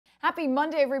Happy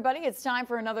Monday, everybody. It's time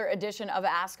for another edition of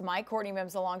Ask Mike. Courtney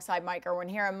Mims alongside Mike Irwin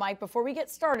here. And Mike, before we get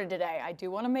started today, I do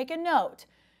want to make a note.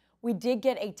 We did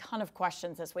get a ton of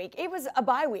questions this week. It was a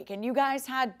bye week, and you guys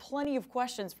had plenty of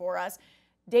questions for us.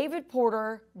 David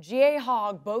Porter, G.A.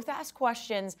 Hogg both asked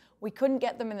questions. We couldn't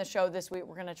get them in the show this week.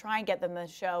 We're going to try and get them in the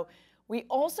show. We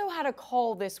also had a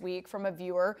call this week from a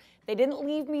viewer. They didn't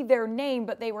leave me their name,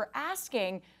 but they were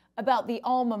asking about the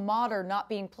alma mater not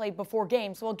being played before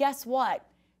games. Well, guess what?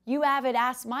 You avid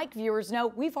Ask Mike viewers know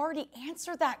we've already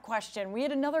answered that question. We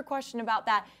had another question about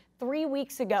that 3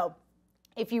 weeks ago.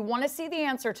 If you want to see the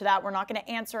answer to that, we're not going to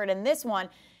answer it in this one,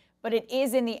 but it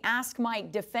is in the Ask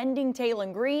Mike defending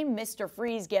Taylen Green. Mr.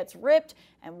 Freeze gets ripped,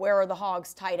 and where are the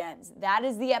Hogs tight ends? That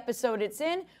is the episode it's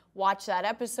in. Watch that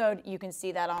episode. You can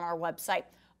see that on our website.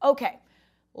 Okay.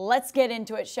 Let's get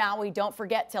into it, shall we? Don't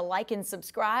forget to like and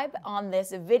subscribe on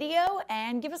this video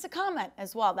and give us a comment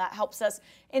as well. That helps us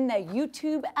in the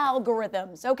YouTube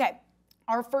algorithms. Okay,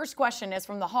 our first question is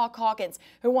from the Hawk Hawkins,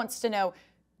 who wants to know,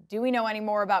 do we know any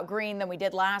more about Green than we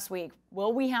did last week?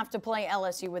 Will we have to play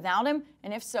LSU without him?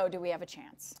 And if so, do we have a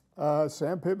chance?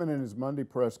 Sam Pittman in his Monday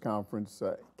press conference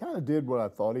kind of did what I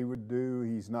thought he would do.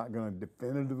 He's not going to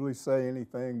definitively say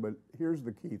anything, but here's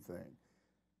the key thing.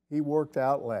 He worked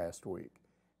out last week.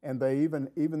 And they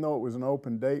even though it was an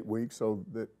open date week, so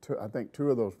that I think 2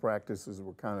 of those practices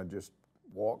were kind of just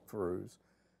walkthroughs.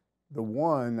 The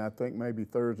one, I think maybe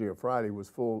Thursday or Friday, was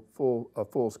a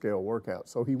full-scale workout.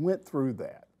 So he went through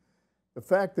that. The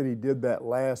fact that he did that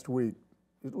last week,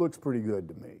 it looks pretty good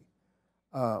to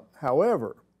me.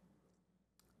 However,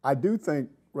 I do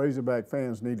think Razorback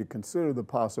fans need to consider the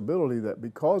possibility that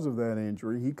because of that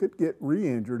injury, he could get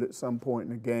re-injured at some point in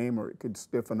the game, or it could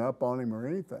stiffen up on him or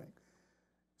anything.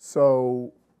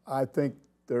 So I think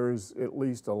there's at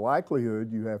least a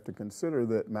likelihood you have to consider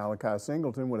that Malachi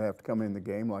Singleton would have to come in the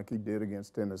game like he did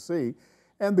against Tennessee.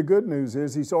 And the good news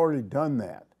is he's already done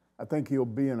that. I think he'll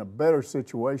be in a better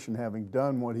situation having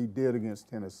done what he did against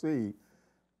Tennessee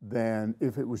than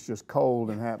if it was just cold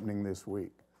and happening this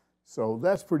week. So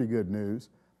that's pretty good news.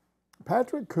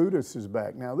 Patrick Kudus is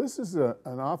back. Now, this is an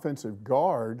offensive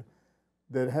guard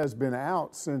that has been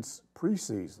out since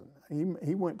preseason.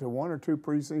 He went to 1 or 2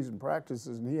 preseason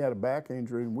practices, and he had a back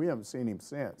injury, and we haven't seen him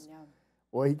since. Yeah.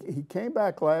 Well, he came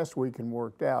back last week and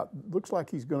worked out. Looks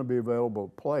like he's going to be available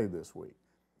to play this week.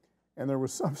 And there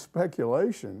was some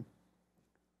speculation,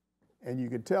 and you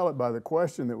could tell it by the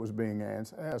question that was being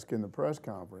asked in the press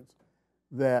conference,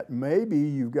 that maybe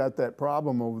you've got that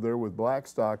problem over there with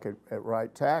Blackstock at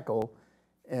right tackle,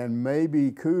 and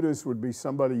maybe Kudus would be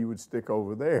somebody you would stick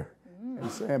over there.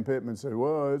 And Sam Pittman said,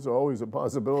 well, it's always a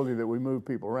possibility that we move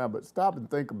people around. But stop and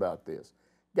think about this.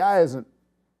 Guy hasn't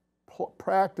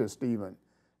practiced even,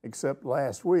 except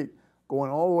last week, going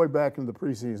all the way back into the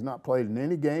preseason. He's not played in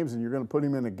any games, and you're going to put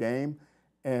him in a game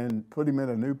and put him in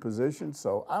a new position.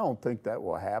 So I don't think that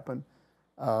will happen.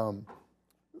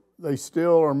 They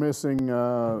still are missing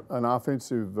an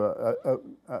offensive, a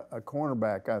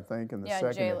cornerback, I think, in the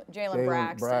second.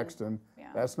 Jalen Braxton. Yeah.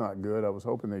 That's not good. I was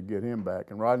hoping they'd get him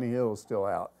back. And Rodney Hill is still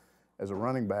out as a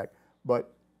running back.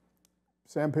 But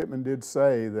Sam Pittman did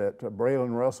say that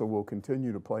Braylon Russell will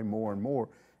continue to play more and more.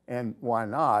 And why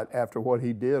not after what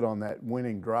he did on that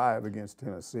winning drive against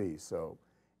Tennessee? So,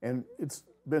 and it's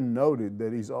been noted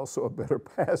that he's also a better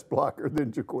pass blocker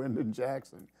than Jaquindon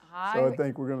Jackson. So I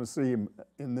think we're going to see him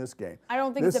in this game. I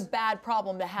don't think it's a bad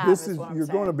problem to have. You're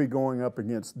going to be going up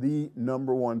against the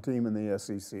 #1 team in the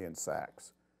SEC in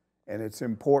sacks. And it's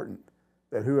important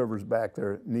that whoever's back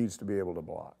there needs to be able to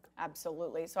block.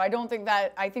 Absolutely. So I don't think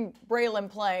that, I think Braylon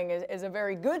playing is a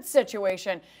very good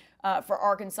situation for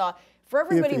Arkansas. For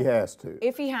everybody. If he has to.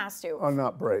 If he has to. Oh,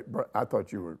 not Bray. I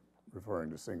thought you were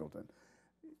referring to Singleton.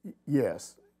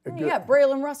 Yes. Yeah,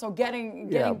 Braylon Russell getting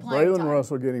playing time. Braylon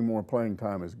Russell getting more playing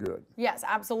time is good. Yes,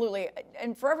 absolutely.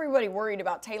 And for everybody worried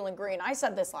about Taylen Green, I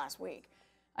said this last week.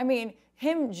 I mean,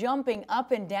 him jumping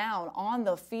up and down on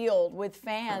the field with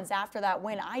fans after that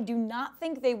win, I do not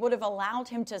think they would have allowed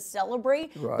him to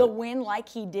celebrate the win like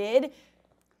he did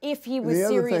if he was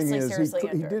seriously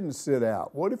injured. He didn't sit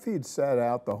out. What if he'd sat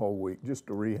out the whole week just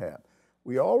to rehab?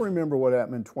 We all remember what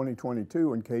happened in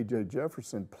 2022 when K.J.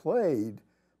 Jefferson played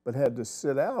but had to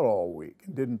sit out all week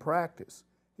and didn't practice.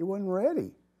 He wasn't ready.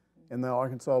 And then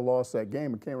Arkansas lost that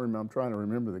game. I can't remember. I'm trying to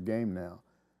remember the game now.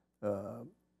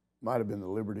 Might have been the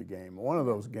Liberty game. One of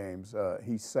those games,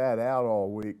 he sat out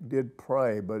all week, did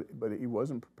pray, but he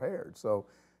wasn't prepared. So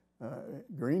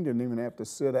Green didn't even have to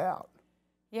sit out.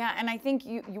 Yeah, and I think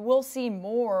you will see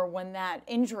more when that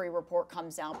injury report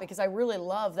comes out, because I really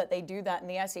love that they do that in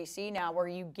the SEC now, where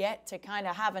you get to kind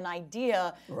of have an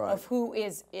idea of who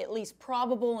is at least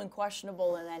probable and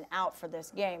questionable and then out for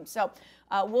this game. So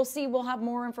we'll see. We'll have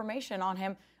more information on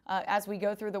him as we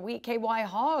go through the week. KY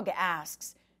Hogg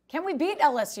asks, can we beat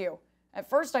LSU? At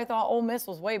first, I thought Ole Miss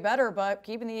was way better, but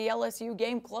keeping the LSU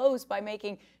game close by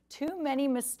making too many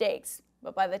mistakes.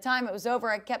 But by the time it was over,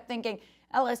 I kept thinking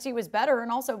LSU was better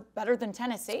and also better than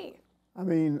Tennessee. I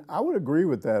mean, I would agree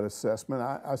with that assessment.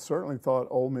 I certainly thought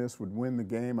Ole Miss would win the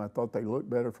game. I thought they looked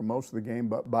better for most of the game,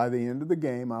 but by the end of the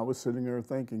game, I was sitting there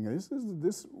thinking,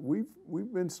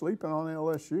 we've been sleeping on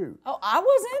LSU. Oh, I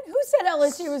wasn't? Who said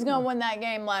LSU was going to win that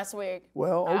game last week?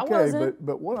 Well, okay,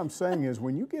 but what I'm saying is,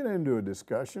 when you get into a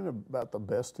discussion about the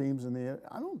best teams in the,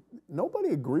 nobody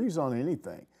agrees on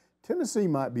anything. Tennessee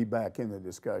might be back in the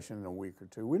discussion in a week or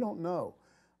two. We don't know.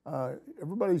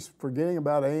 Everybody's forgetting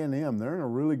about A&M. They're in a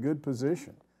really good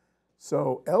position.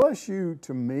 So LSU,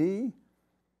 to me,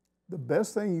 the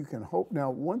best thing you can hope.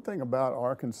 Now, one thing about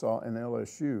Arkansas and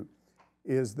LSU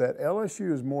is that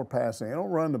LSU is more passing. They don't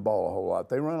run the ball a whole lot.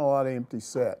 They run a lot of empty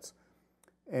sets.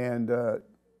 And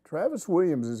Travis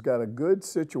Williams has got a good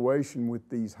situation with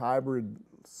these hybrid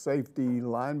safety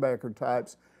linebacker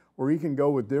types where he can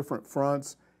go with different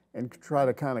fronts and try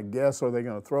to kind of guess, are they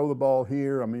going to throw the ball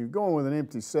here? I mean, you're going with an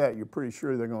empty set, you're pretty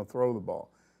sure they're going to throw the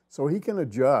ball. So he can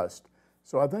adjust.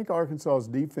 So I think Arkansas's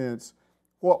defense,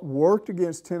 what worked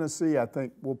against Tennessee, I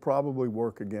think will probably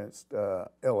work against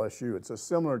LSU. It's a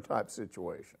similar type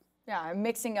situation. Yeah,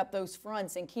 mixing up those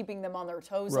fronts and keeping them on their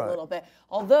toes a little bit.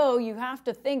 Although you have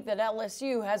to think that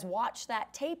LSU has watched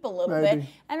that tape a little bit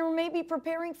and are maybe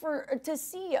preparing to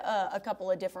see a couple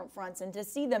of different fronts and to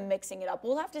see them mixing it up.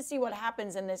 We'll have to see what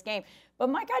happens in this game. But,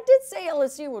 Mike, I did say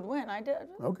LSU would win. I did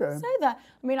say that.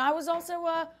 I mean, I was also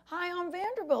high on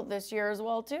Vanderbilt this year as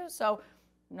well, too. So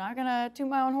I'm not going to toot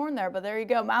my own horn there, but there you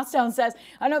go. Mousedown says,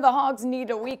 I know the Hogs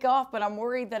need a week off, but I'm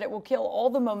worried that it will kill all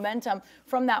the momentum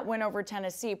from that win over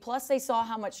Tennessee. Plus, they saw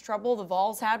how much trouble the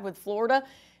Vols had with Florida.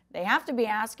 They have to be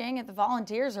asking if the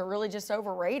Volunteers are really just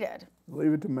overrated.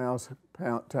 Leave it to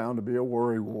Mousetown to be a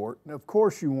worrywart. And of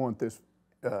course you want this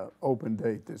open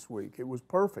date this week. It was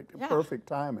perfect, perfect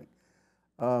timing.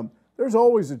 There's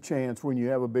always a chance when you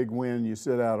have a big win, you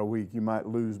sit out a week, you might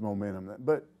lose momentum.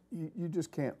 But you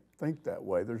just can't think that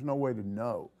way. There's no way to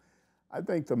know. I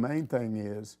think the main thing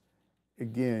is,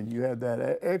 again, you had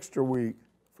that extra week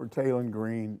for Taylen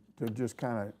Green to just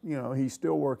kind of, you know, he's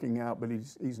still working out, but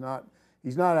he's not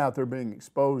out there being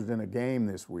exposed in a game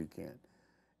this weekend.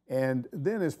 And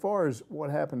then as far as what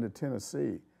happened to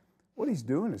Tennessee, what he's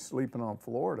doing is sleeping on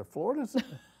Florida. Florida's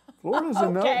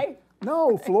okay.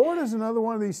 Florida's another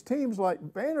one of these teams like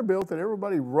Vanderbilt that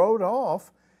everybody wrote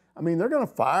off. I mean, they're going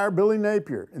to fire Billy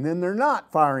Napier, and then they're not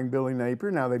firing Billy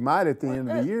Napier. Now, they might at the end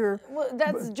of the year. Well,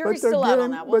 jury's still out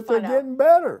on that. But they're getting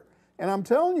better. And I'm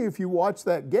telling you, if you watch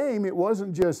that game, it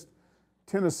wasn't just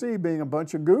Tennessee being a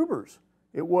bunch of goobers.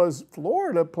 It was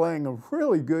Florida playing a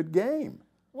really good game.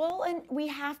 Well, and we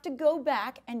have to go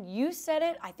back, and you said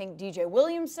it, I think DJ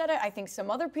Williams said it, I think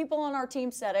some other people on our team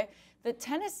said it, that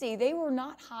Tennessee, they were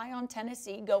not high on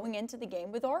Tennessee going into the game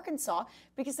with Arkansas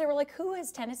because they were like, who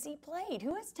has Tennessee played?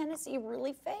 Who has Tennessee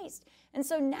really faced? And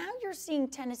so now you're seeing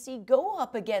Tennessee go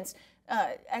up against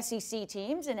SEC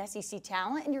teams and SEC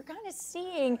talent, and you're kind of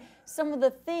seeing some of the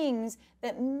things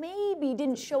that maybe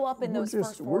didn't show up in those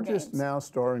first 4 games. We're just now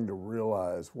starting to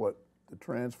realize what the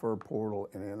transfer portal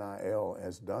and NIL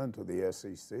has done to the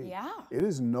SEC. Yeah. It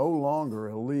is no longer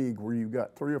a league where you've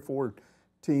got 3 or 4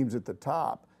 teams at the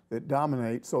top that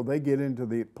dominate, so they get into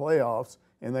the playoffs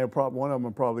and one of them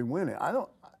will probably win it.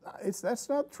 That's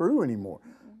not true anymore.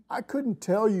 I couldn't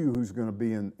tell you who's going to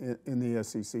be in the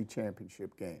SEC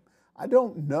championship game. I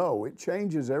don't know. It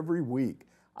changes every week.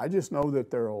 I just know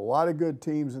that there are a lot of good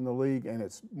teams in the league, and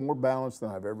it's more balanced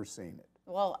than I've ever seen it.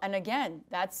 Well, and again,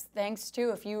 that's thanks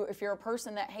to if you're a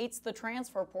person that hates the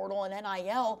transfer portal and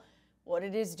NIL, what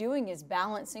it is doing is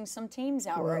balancing some teams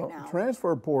out right now.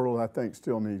 Transfer portal, I think,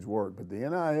 still needs work, but the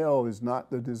NIL is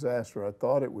not the disaster I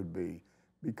thought it would be,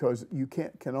 because you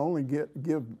can only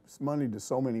give money to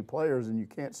so many players, and you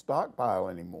can't stockpile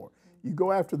anymore. You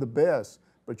go after the best,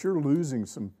 but you're losing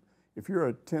some. If you're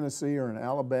a Tennessee or an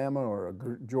Alabama or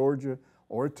a Georgia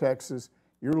or a Texas,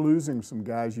 you're losing some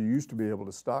guys you used to be able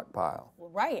to stockpile.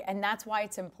 Right, and that's why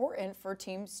it's important for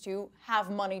teams to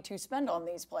have money to spend on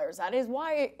these players. That is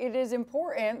why it is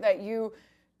important that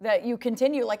you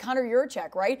continue, like Hunter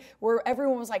Yurchek, right? Where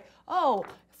everyone was like, oh,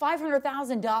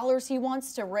 $500,000 he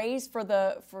wants to raise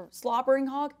for Slobbering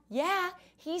Hog. Yeah,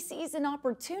 he sees an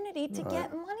opportunity to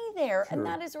get money there, and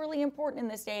that is really important in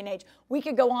this day and age. We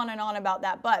could go on and on about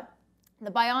that, but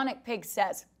the Bionic Pig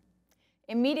says,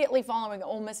 immediately following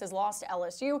Ole Miss's loss to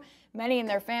LSU, many in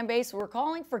their fan base were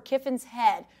calling for Kiffin's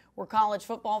head. Were college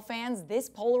football fans this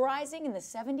polarizing in the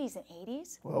 70s and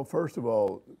 80s? Well, first of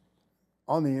all,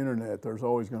 on the internet, there's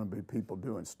always going to be people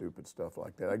doing stupid stuff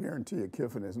like that. I guarantee you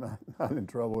Kiffin is not in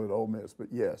trouble at Ole Miss, but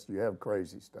yes, you have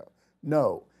crazy stuff.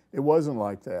 No, it wasn't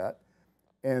like that.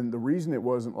 And the reason it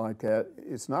wasn't like that,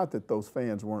 it's not that those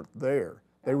fans weren't there.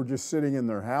 They were just sitting in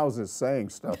their houses saying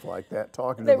stuff like that,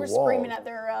 talking to the walls. They were screaming at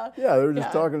their yeah, they were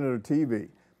just talking to their TV.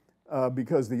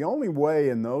 Because the only way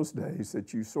in those days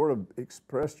that you sort of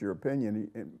expressed your opinion,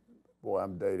 boy,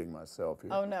 I'm dating myself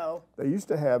here. Oh, no. They used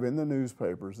to have in the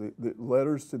newspapers the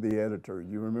letters to the editor.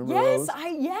 You remember those?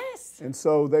 Yes, yes. And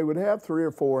so they would have 3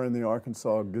 or 4 in the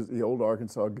old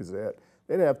Arkansas Gazette.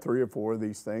 They'd have 3 or 4 of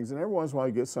these things, and every once in a while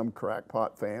you get some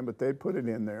crackpot fan, but they'd put it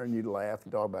in there and you'd laugh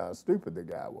and talk about how stupid the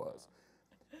guy was.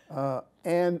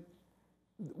 And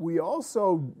we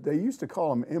also, they used to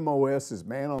call them MOSs,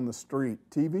 man on the street.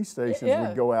 TV stations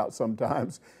would go out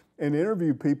sometimes and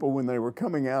interview people when they were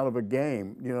coming out of a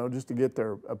game, you know, just to get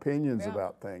their opinions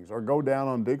about things, or go down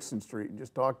on Dixon Street and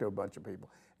just talk to a bunch of people.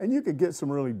 And you could get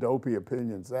some really dopey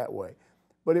opinions that way.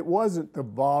 But it wasn't the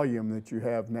volume that you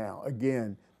have now.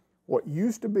 Again, what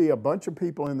used to be a bunch of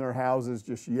people in their houses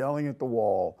just yelling at the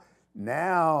wall,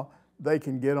 now they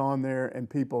can get on there and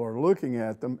people are looking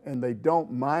at them and they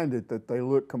don't mind it that they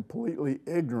look completely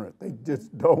ignorant. They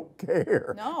just don't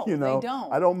care. No, you know? they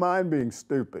don't. I don't mind being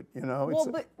stupid, you know. Well,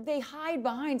 but they hide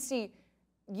behind, see,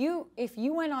 if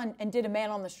you went on and did a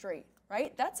man on the street,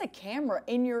 right? That's a camera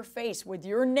in your face with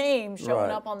your name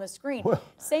showing up on the screen. Well,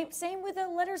 same with the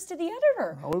letters to the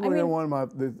editor. I was looking at one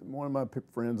of my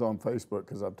friends on Facebook,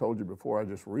 because I've told you before, I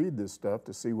just read this stuff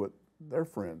to see what their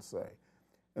friends say.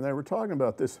 And they were talking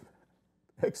about this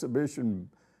exhibition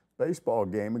baseball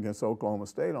game against Oklahoma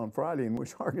State on Friday, in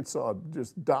which Arkansas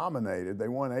just dominated. They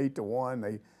won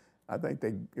 8-1. I think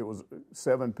it was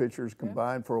 7 pitchers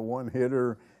combined for a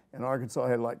 1-hitter, and Arkansas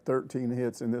had like 13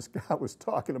 hits. And this guy was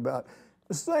talking about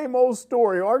the same old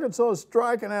story. Arkansas is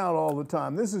striking out all the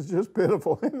time. This is just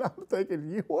pitiful. And I'm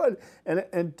thinking, you what?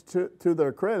 And to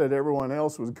their credit, everyone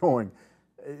else was going,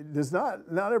 it does not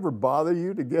ever bother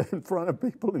you to get in front of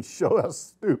people and show how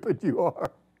stupid you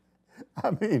are?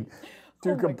 I mean,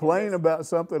 to complain about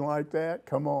something like that,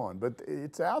 come on. But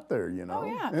it's out there, you know. Oh,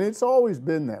 yeah. And it's always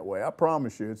been that way. I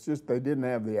promise you. It's just they didn't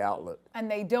have the outlet. And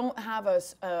they don't have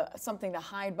something to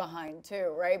hide behind,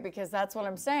 too, right? Because that's what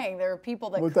I'm saying. There are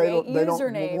people that create usernames. They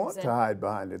don't want to hide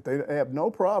behind it. They have no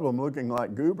problem looking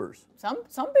like goobers. Some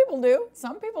people do.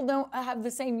 Some people don't have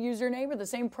the same username or the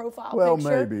same profile picture. Well,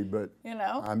 maybe, but you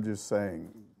know, I'm just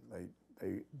saying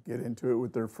they get into it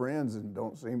with their friends and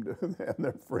don't seem to have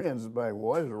their friends by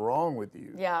what is wrong with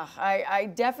you? Yeah, I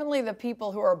definitely, the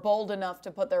people who are bold enough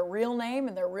to put their real name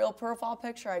and their real profile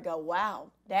picture, I go,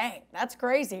 wow, dang, that's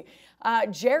crazy.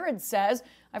 Jared says,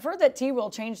 I've heard that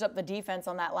T-Will changed up the defense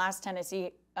on that last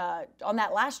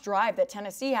drive that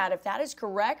Tennessee had. If that is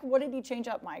correct, what did he change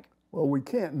up, Mike? Well, we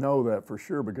can't know that for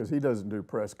sure because he doesn't do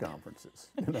press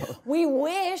conferences. You know? We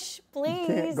wish, please. You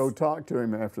can't go talk to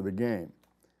him after the game.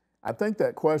 I think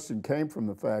that question came from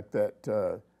the fact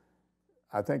that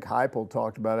I think Heupel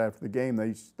talked about after the game.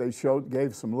 They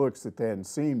gave some looks that they hadn't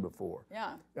seen before.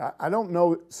 Yeah. I don't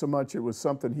know so much it was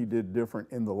something he did different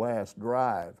in the last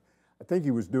drive. I think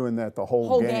he was doing that the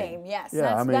whole game. Yes,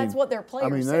 yeah, that's what their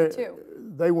players said too.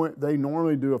 They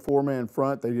normally do a 4-man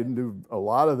front. They didn't do a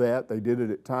lot of that. They did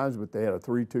it at times, but they had a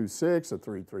 3-2-6, a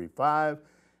 3-3-5,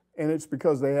 and it's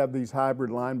because they have these hybrid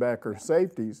linebacker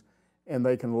safeties. And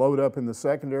they can load up in the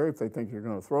secondary if they think you're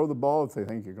going to throw the ball. If they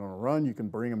think you're going to run, you can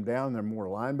bring them down. They're more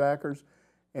linebackers.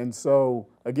 And so,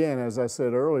 again, as I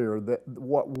said earlier, that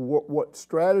what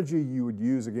strategy you would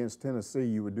use against Tennessee,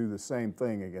 you would do the same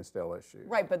thing against LSU.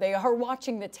 Right, but they are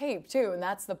watching the tape, too, and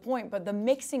that's the point. But the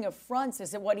mixing of fronts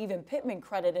is what even Pittman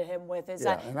credited him with, is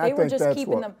that they were just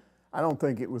keeping them. I don't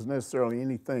think it was necessarily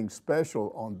anything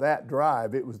special on that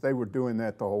drive. It was they were doing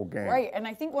that the whole game. Right, and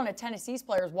I think one of Tennessee's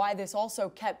players, why this also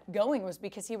kept going, was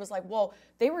because he was like, well,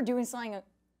 they were doing something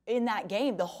in that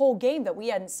game, the whole game, that we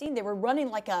hadn't seen. They were running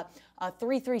like a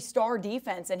 3-3 star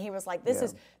defense, and he was like,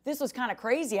 this was kind of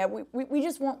crazy. We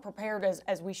just weren't prepared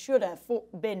as we should have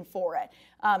been for it.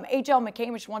 H.L.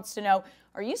 McCamish wants to know,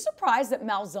 are you surprised that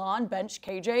Malzahn benched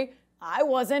KJ? I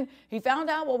wasn't. He found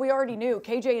out what we already knew.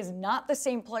 KJ is not the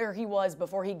same player he was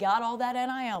before he got all that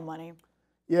NIL money.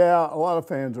 Yeah, a lot of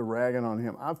fans are ragging on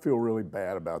him. I feel really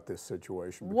bad about this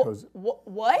situation because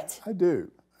what? I do.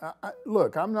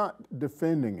 Look, I'm not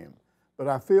defending him, but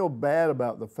I feel bad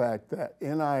about the fact that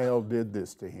NIL did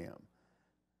this to him.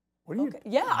 What do you?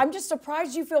 Yeah, I'm just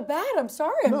surprised you feel bad. I'm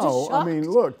sorry. I'm just No, shocked. I mean,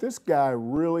 look, this guy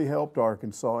really helped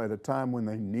Arkansas at a time when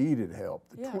they needed help.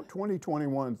 The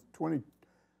 2021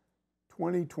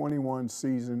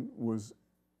 season was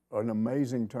an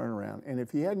amazing turnaround. And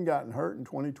if he hadn't gotten hurt in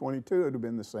 2022, it would have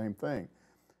been the same thing.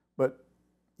 But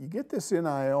you get this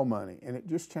NIL money, and it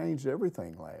just changed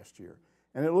everything last year.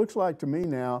 And it looks like to me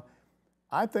now,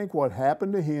 I think what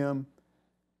happened to him,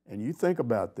 and you think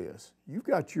about this, you've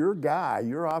got your guy,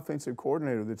 your offensive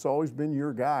coordinator that's always been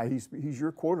your guy. He's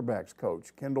your quarterback's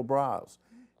coach, Kendall Briles.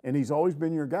 And he's always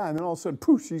been your guy. And then all of a sudden,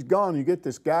 poof, he's gone. You get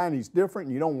this guy, and he's different,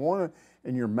 and you don't want to,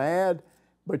 and you're mad.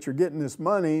 But you're getting this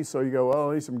money, so you go,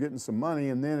 well, at least I'm getting some money.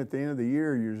 And then at the end of the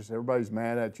year, everybody's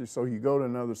mad at you, so you go to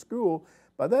another school.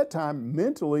 By that time,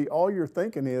 mentally, all you're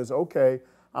thinking is, okay,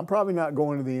 I'm probably not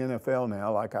going to the NFL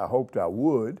now like I hoped I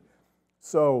would.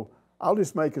 So I'll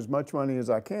just make as much money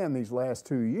as I can these last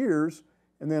 2 years,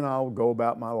 and then I'll go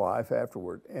about my life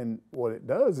afterward. And what it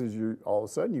does is all of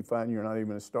a sudden you find you're not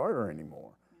even a starter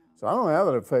anymore. So I don't know how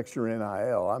that affects your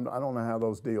NIL. I don't know how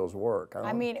those deals work.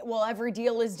 I mean, well, every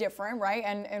deal is different, right?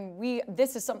 And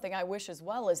this is something I wish as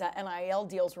well, is that NIL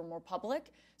deals were more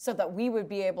public so that we would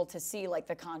be able to see like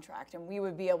the contract and we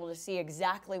would be able to see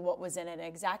exactly what was in it and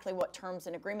exactly what terms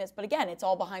and agreements. But again, it's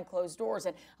all behind closed doors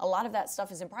and a lot of that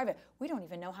stuff is in private. We don't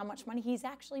even know how much money he's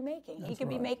actually making. He could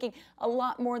be making a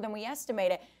lot more than we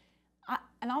estimated.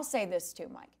 And I'll say this too,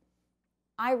 Mike.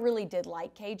 I really did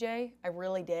like KJ. I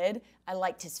really did. I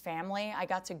liked his family. I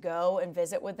got to go and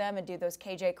visit with them and do those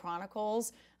KJ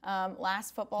Chronicles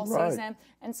last football season.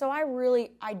 And so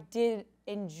I did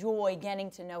enjoy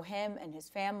getting to know him and his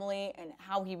family and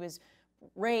how he was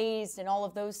raised and all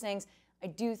of those things. I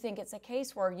do think it's a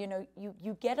case where,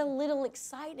 you get a little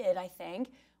excited, I think,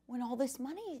 when all this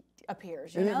money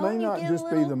appears. And it may not just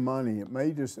be the money. It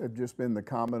may just have just been the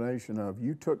combination of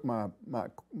you took my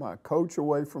coach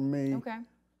away from me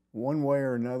one way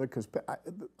or another. Because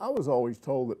I was always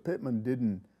told that Pittman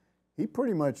didn't. He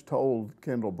pretty much told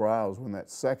Kendall Briles when that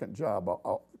second job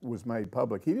was made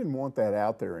public, he didn't want that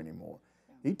out there anymore.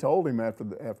 He told him after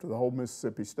the whole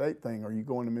Mississippi State thing, "Are you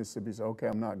going to Mississippi?" He said, "Okay,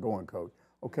 I'm not going, coach."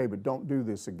 Okay, but don't do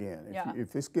this again.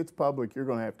 If this gets public, you're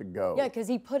going to have to go. Yeah, because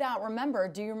he put out,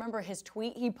 do you remember his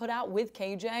tweet he put out with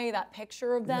KJ, that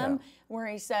picture of them, where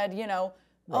he said,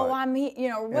 oh, I'm, he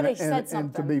said something.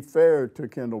 And to be fair to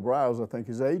Kendall Briles, I think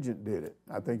his agent did it.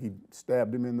 I think he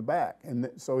stabbed him in the back. And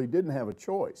so he didn't have a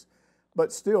choice.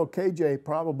 But still, KJ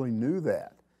probably knew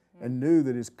that and knew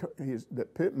that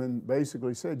that Pittman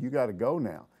basically said, you got to go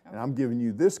now. And I'm giving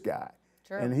you this guy.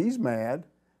 True. And he's mad,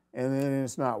 and then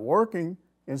it's not working.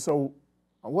 And so,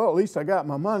 well, at least I got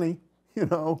my money,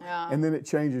 and then it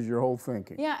changes your whole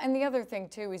thinking. Yeah, and the other thing,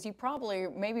 too, is he probably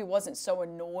maybe wasn't so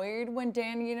annoyed when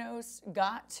Dan Enos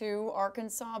got to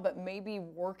Arkansas, but maybe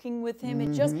working with him,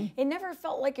 it never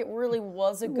felt like it really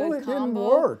was a good combo. Well, it didn't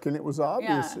work, and it was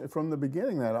obvious from the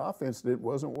beginning that offense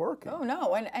wasn't working. Oh,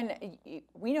 no, and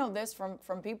we know this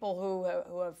from people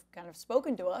who have kind of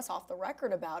spoken to us off the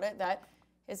record about it, that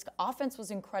his offense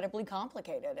was incredibly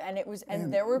complicated,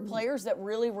 and there were players that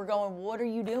really were going, "What are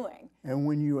you doing?" And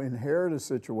when you inherit a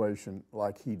situation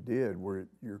like he did, where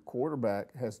your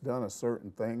quarterback has done a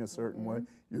certain thing a certain way,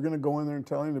 you're going to go in there and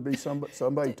tell him to be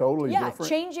somebody totally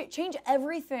different. Yeah, change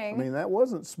everything. I mean, that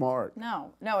wasn't smart.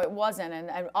 No, it wasn't,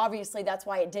 and obviously that's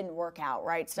why it didn't work out,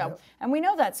 right? So, and we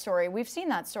know that story. We've seen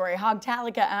that story. Hog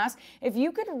Talika asked, if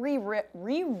you could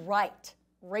rewrite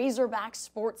Razorback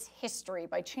sports history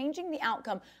by changing the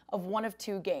outcome of one of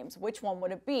two games, which one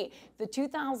would it be? The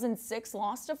 2006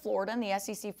 loss to Florida in the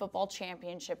SEC football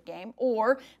championship game,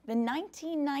 or the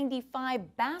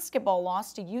 1995 basketball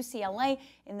loss to UCLA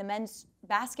in the men's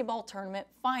basketball tournament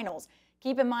finals?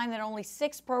 Keep in mind that only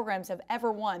 6 programs have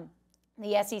ever won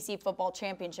the SEC football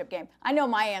championship game. I know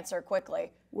my answer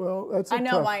quickly. Well,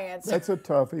 my answer. That's a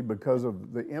toughie because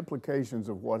of the implications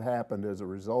of what happened as a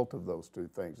result of those two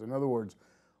things. In other words,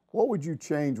 what would you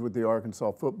change with the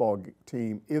Arkansas football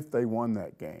team if they won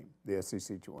that game, the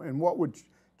SEC? And what would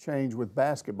change with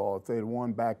basketball if they had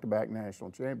won back-to-back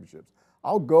national championships?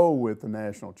 I'll go with the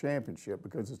national championship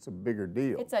because it's a bigger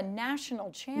deal. It's a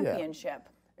national championship.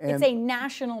 Yeah. It's a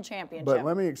national championship. But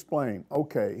let me explain.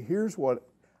 Okay, here's what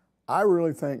I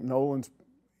really think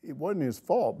it wasn't his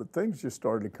fault, but things just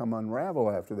started to come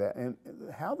unravel after that. And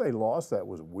how they lost that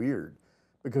was weird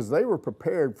because they were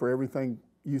prepared for everything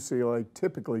UCLA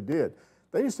typically did.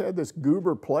 They just had this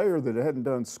goober player that hadn't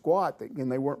done squat, and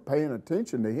they weren't paying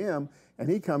attention to him, and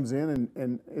he comes in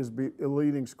and is a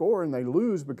leading scorer, and they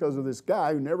lose because of this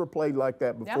guy who never played like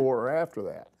that before or after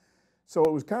that. So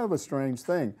it was kind of a strange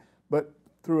thing. But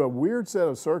through a weird set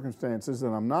of circumstances that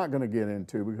I'm not going to get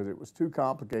into because it was too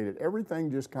complicated, everything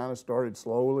just kind of started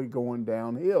slowly going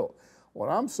downhill. What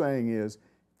I'm saying is,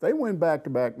 they win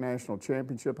back-to-back national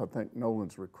championship. I think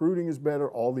Nolan's recruiting is better.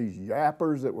 All these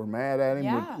yappers that were mad at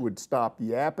him would stop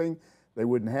yapping. They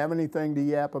wouldn't have anything to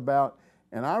yap about.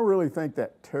 And I really think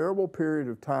that terrible period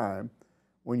of time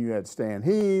when you had Stan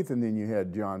Heath, and then you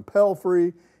had John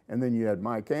Pelfrey, and then you had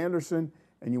Mike Anderson,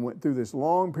 and you went through this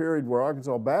long period where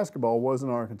Arkansas basketball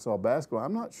wasn't Arkansas basketball.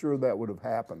 I'm not sure that would have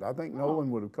happened. I think Nolan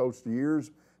would have coached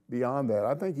years beyond that.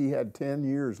 I think he had 10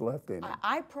 years left in him.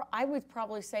 I would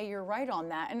probably say you're right on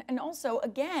that. And also,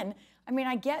 again, I mean,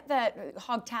 I get that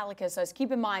Hog Talica says,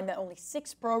 keep in mind that only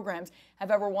 6 programs have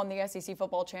ever won the SEC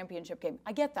football championship game.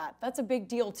 I get that. That's a big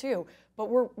deal, too. But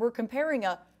we're comparing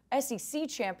a SEC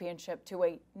championship to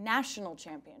a national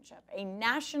championship.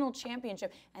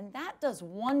 And that does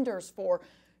wonders for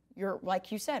your,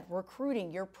 like you said,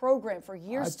 recruiting, your program for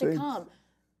years to come.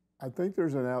 I think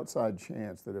there's an outside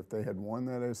chance that if they had won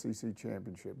that SEC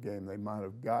championship game, they might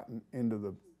have gotten into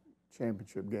the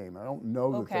championship game. I don't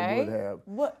know that they would have,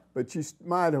 but you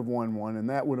might have won one, and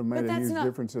that would have made a huge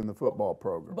difference in the football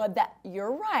program. But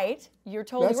you're right. You're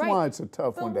totally right. That's why it's a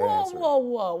tough one to answer.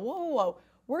 Whoa.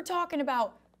 We're talking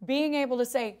about being able to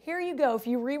say, here you go, if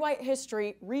you rewrite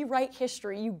history,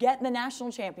 you get the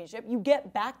national championship, you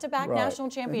get back-to-back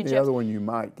national championships. And the other one you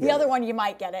might get. The other one you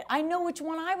might get it. I know which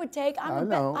one I would take. I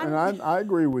know, and I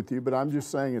agree with you, but I'm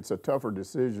just saying it's a tougher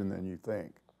decision than you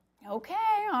think. Okay,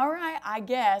 all right, I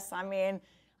guess. I mean,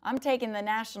 I'm taking the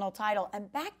national title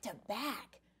and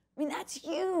back-to-back. I mean, that's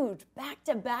huge.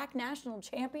 Back-to-back national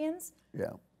champions.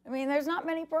 Yeah. I mean, there's not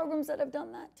many programs that have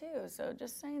done that too, so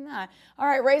just saying that. All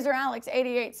right, Razor Alex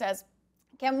 88 says,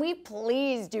 can we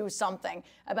please do something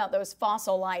about those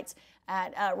fossil lights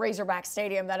at Razorback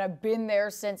Stadium that have been there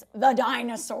since the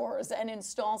dinosaurs and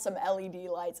install some LED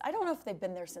lights? I don't know if they've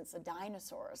been there since the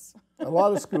dinosaurs. A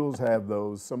lot of schools have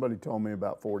those. Somebody told me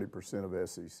about 40% of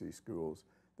SEC schools.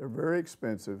 They're very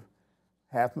expensive,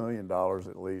 $500,000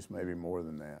 at least, maybe more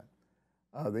than that.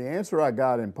 The answer I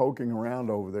got in poking around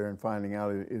over there and finding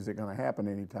out is it going to happen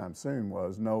anytime soon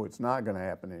was, no, it's not going to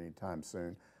happen anytime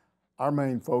soon. Our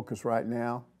main focus right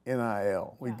now,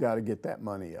 NIL. We've got to get that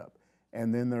money up.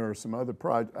 And then there are some other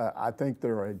projects. I think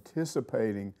they're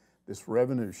anticipating this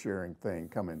revenue sharing thing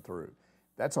coming through.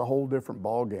 That's a whole different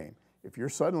ballgame. If you're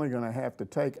suddenly going to have to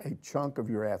take a chunk of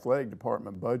your athletic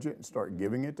department budget and start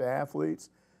giving it to athletes,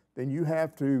 then you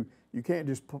can't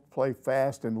just play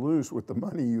fast and loose with the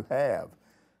money you have.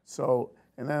 So,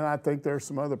 and then I think there's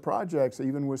some other projects,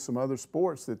 even with some other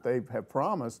sports that they have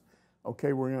promised,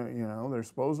 okay, we're going to, there's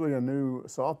supposedly a new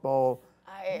softball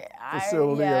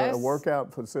facility, a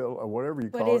workout facility, or whatever you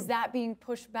call it. But is that being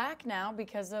pushed back now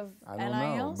because of NIL stuff? I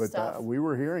don't know, but we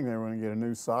were hearing they were going to get a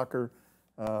new soccer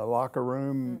locker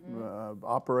room,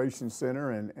 operations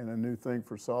center, and a new thing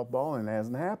for softball, and it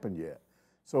hasn't happened yet.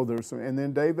 So there's some, and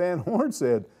then Dave Van Horn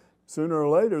said, sooner or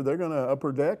later, they're going to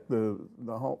upper deck the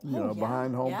home,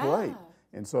 behind home plate,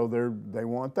 and so they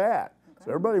want that. Okay.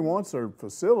 So everybody wants their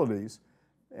facilities,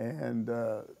 and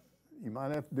you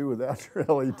might have to do without your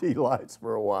LED lights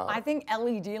for a while. I think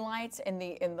LED lights in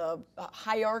the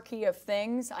hierarchy of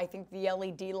things, I think the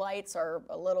LED lights are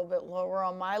a little bit lower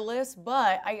on my list,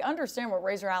 but I understand what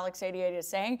Razor Alex 88 is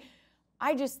saying.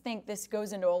 I just think this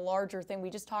goes into a larger thing. We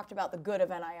just talked about the good of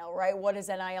NIL, right? What has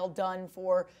NIL done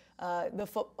for the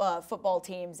football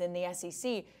teams in the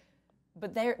SEC?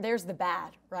 But there's the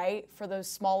bad, right? For those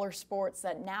smaller sports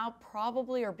that now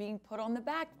probably are being put on the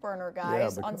back burner,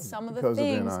 guys, on some of the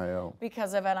things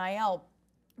because of NIL.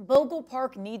 Bogle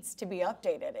Park needs to be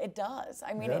updated. It does.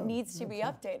 I mean, it needs to be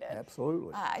updated.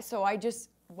 Absolutely. So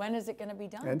when is it going to be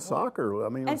done? And soccer. I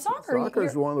mean, soccer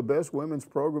is one of the best women's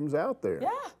programs out there. Yeah.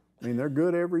 I mean, they're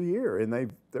good every year, and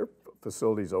their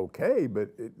facility's okay, but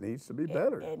it needs to be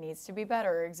better. It needs to be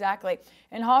better, exactly.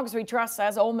 And Hogs We Trust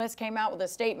says Ole Miss came out with a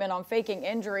statement on faking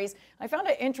injuries. I found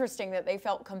it interesting that they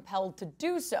felt compelled to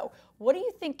do so. What do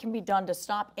you think can be done to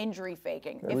stop injury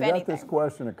faking, if anything? We got this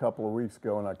question a couple of weeks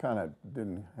ago, and I kind of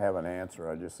didn't have an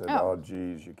answer. I just said, oh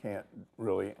geez, you can't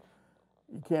really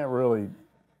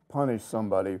punish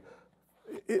somebody.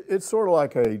 It's sort of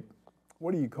like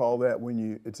what do you call that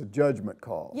when it's a judgment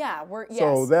call? Yeah,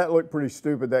 So that looked pretty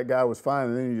stupid. That guy was fine,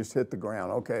 and then he just hit the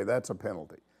ground. Okay, that's a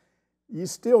penalty. You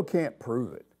still can't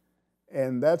prove it,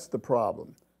 and that's the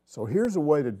problem. So here's a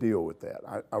way to deal with that.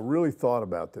 I really thought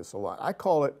about this a lot. I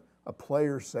call it a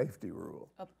player safety rule.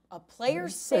 A player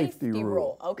safety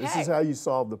rule. Okay. This is how you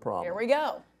solve the problem. Here we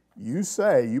go.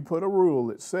 You put a rule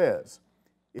that says,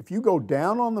 if you go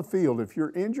down on the field, if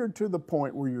you're injured to the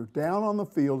point where you're down on the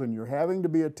field and you're having to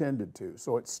be attended to,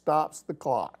 so it stops the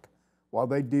clock while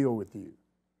they deal with you,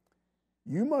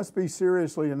 you must be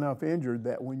seriously enough injured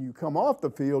that when you come off the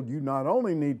field, you not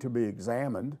only need to be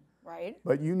examined, right,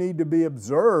 but you need to be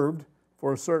observed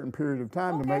for a certain period of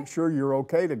time to make sure you're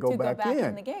okay to go back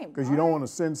in the game. Because you don't want to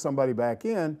send somebody back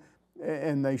in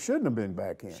and they shouldn't have been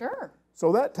back in. Sure.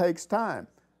 So that takes time.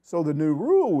 So the new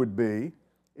rule would be,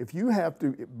 if you have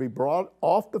to be brought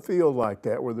off the field like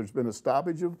that, where there's been a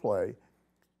stoppage of play,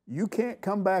 you can't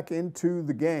come back into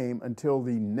the game until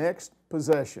the next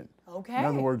possession. Okay. In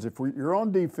other words, if you're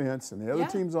on defense and the other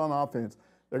team's on offense,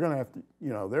 they're going to have to,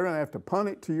 they're going to have to punt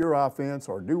it to your offense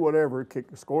or do whatever,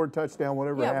 score a touchdown,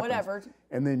 whatever happens. Whatever.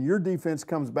 And then your defense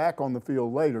comes back on the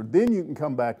field later. Then you can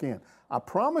come back in. I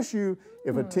promise you,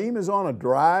 if a team is on a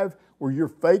drive where you're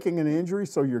faking an injury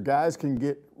so your guys can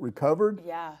get recovered,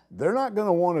 they're not going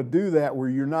to want to do that where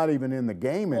you're not even in the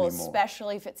game anymore.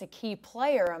 Especially if it's a key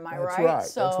player, am I right? That's right.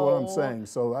 So, that's what I'm saying.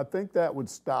 So I think that would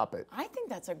stop it. I think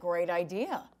that's a great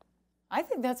idea. I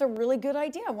think that's a really good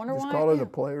idea. I wonder why. Just call it a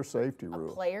player safety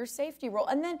rule. A player safety rule.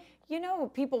 And then,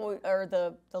 people or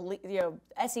the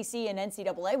SEC and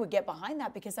NCAA would get behind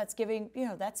that because that's giving,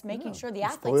 that's making sure the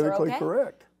athletes are okay. Politically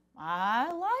correct.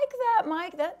 I like that,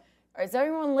 Mike. Is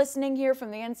everyone listening here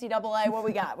from the NCAA? What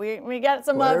we got? We got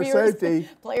some viewers. Safety.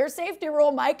 Player safety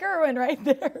rule. Mike Irwin right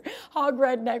there. Hog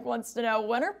Redneck wants to know,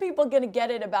 when are people going to get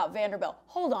it about Vanderbilt?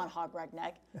 Hold on, Hog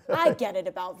Redneck. I get it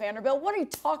about Vanderbilt. What are you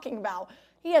talking about?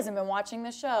 He hasn't been watching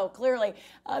the show, clearly.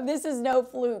 This is no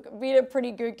fluke. Beat a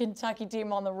pretty good Kentucky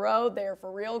team on the road. They're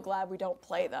for real. Glad we don't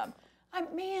play them.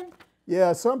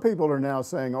 Yeah, some people are now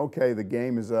saying, okay, the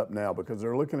game is up now because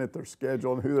they're looking at their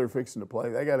schedule and who they're fixing to play.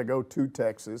 They got to go to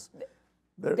Texas.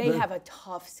 They have a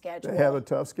tough schedule. They have a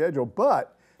tough schedule.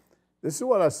 But this is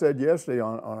what I said yesterday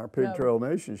on our Pig Trail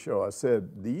Nation show. I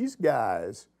said, these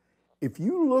guys, if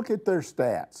you look at their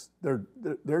stats, their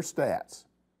stats,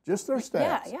 just their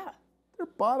stats. They're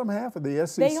bottom half of the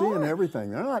SEC and everything.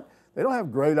 They don't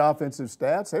have great offensive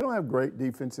stats. They don't have great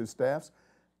defensive stats.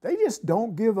 They just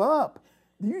don't give up.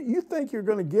 You think you're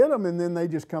going to get them, and then they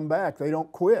just come back. They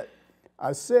don't quit.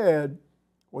 I said,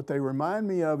 what they remind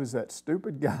me of is that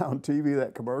stupid guy on TV,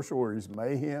 that commercial where he's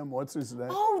Mayhem. What's his name?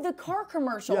 Oh, the car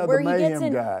commercial where he gets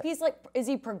in. Guy. He's like, is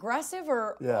he Progressive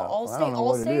or Allstate? I don't know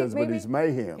what it is, maybe? But he's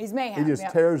Mayhem. He's Mayhem. He just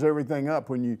tears everything up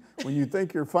when you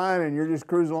think you're fine and you're just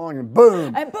cruising along and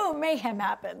boom. And boom, mayhem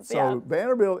happens. So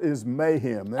Vanderbilt is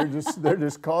mayhem. They're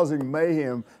just causing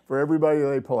mayhem for everybody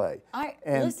they play.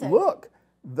 Listen. Look,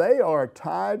 they are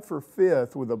tied for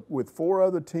fifth with four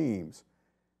other teams.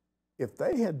 If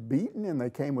they had beaten and they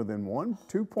came within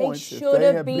 1-2 points, if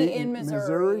they had beaten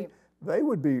Missouri, they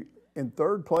would be in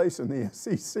third place in the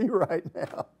SEC right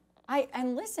now.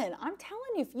 And listen, I'm telling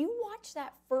you, if you watch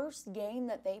that first game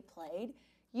that they played,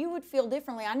 you would feel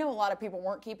differently. I know a lot of people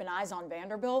weren't keeping eyes on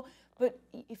Vanderbilt, but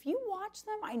if you watch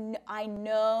them, I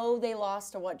know they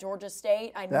lost to Georgia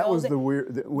State. That was the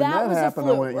weird. When that happened,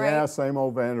 I went, yeah, same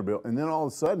old Vanderbilt. And then all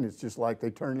of a sudden, it's just like they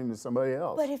turned into somebody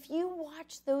else. But if you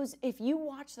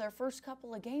watch their first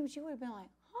couple of games, you would have been like,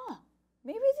 huh,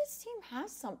 maybe this team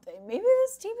has something. Maybe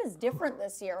this team is different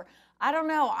this year. I don't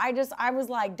know. I was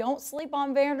like, don't sleep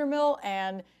on Vanderbilt,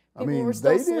 and people were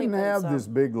still sleeping. They didn't have this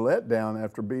big letdown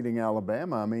after beating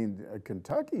Alabama. I mean,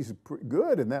 Kentucky's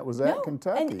good, and that was at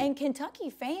Kentucky. And Kentucky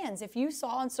fans, if you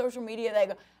saw on social media, they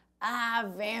go,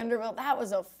 Vanderbilt, that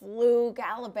was a fluke.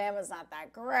 Alabama's not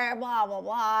that great, blah, blah,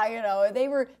 blah.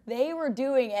 They were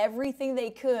doing everything they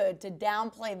could to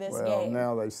downplay this game. Well,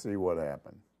 now they see what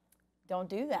happened. Don't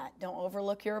do that. Don't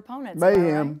overlook your opponents.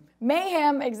 Mayhem.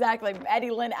 Mayhem, exactly. Eddie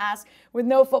Lynn asked, with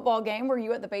no football game, were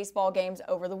you at the baseball games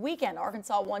over the weekend?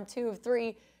 Arkansas won 2 of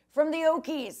 3 from the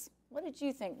Okies. What did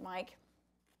you think, Mike?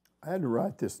 I had to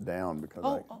write this down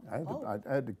because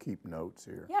I had to keep notes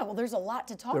here. Yeah, well, there's a lot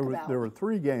to talk about. There were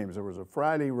 3 games. There was a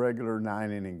Friday regular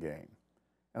 9-inning game,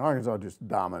 and Arkansas just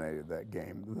dominated that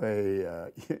game. They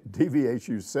DVH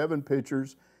used 7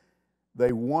 pitchers.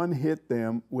 They one-hit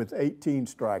them with 18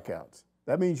 strikeouts.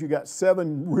 That means you got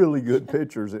 7 really good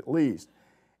pitchers at least.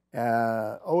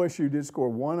 OSU did score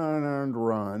 1 unearned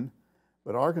run,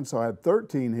 but Arkansas had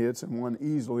 13 hits and won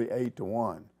easily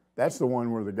 8-1. That's the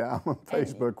one where the guy on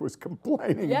Facebook was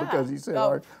complaining because he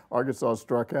said Arkansas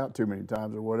struck out too many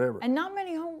times or whatever. And not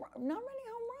many home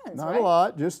runs. Not a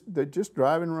lot. Just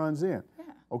driving runs in. Yeah.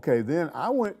 Okay, then I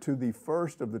went to the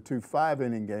first of the 2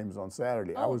 5-inning games on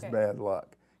Saturday. I was bad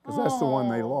luck because that's the one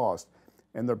they lost.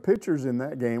 And their pitchers in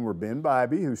that game were Ben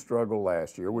Bybee, who struggled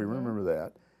last year. We remember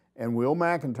that. And Will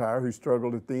McIntyre, who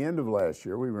struggled at the end of last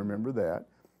year. We remember that.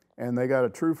 And they got a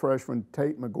true freshman,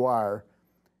 Tate McGuire.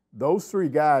 Those three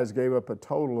guys gave up a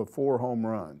total of 4 home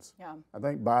runs. Yeah. I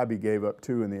think Bybee gave up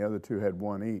 2 and the other 2 had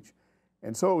 1 each.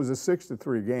 And so it was a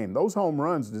 6-3 game. Those home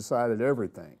runs decided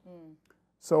everything.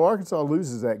 So Arkansas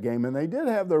loses that game, and they did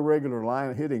have their regular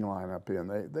hitting lineup in.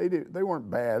 They weren't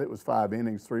bad. It was 5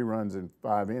 innings, 3 runs in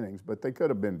 5 innings, but they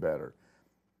could have been better.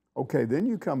 Okay, then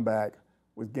you come back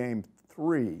with game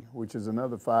 3, which is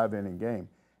another 5-inning game.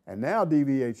 And now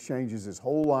DVH changes his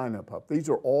whole lineup up. These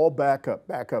are all backup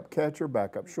catcher,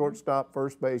 backup shortstop,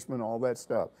 first baseman, all that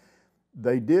stuff.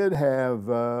 They did have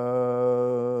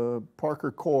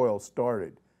Parker Coyle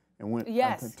started and went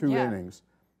 2 innings.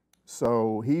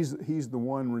 So he's the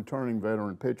one returning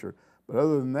veteran pitcher. But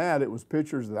other than that, it was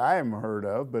pitchers that I haven't heard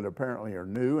of, but apparently are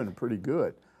new and pretty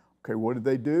good. Okay, what did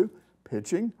they do?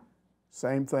 Pitching,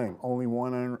 same thing, only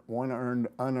one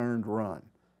unearned run.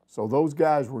 So those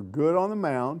guys were good on the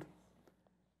mound,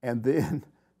 and then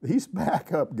these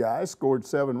backup guys scored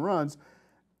 7 runs.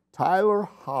 Tyler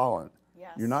Holland.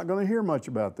 Yes. You're not going to hear much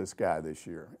about this guy this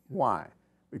year. Why?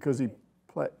 Because he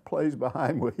plays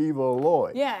behind Wahiva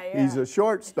Aloy. Yeah. He's a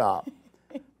shortstop.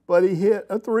 But he hit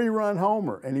a 3-run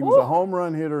homer, and he was a home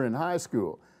run hitter in high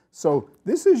school. So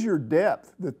this is your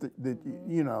depth that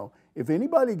you know, if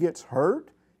anybody gets hurt,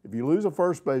 if you lose a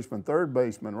first baseman, third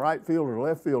baseman, right fielder,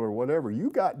 left fielder, whatever, you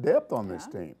got depth on this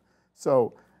team.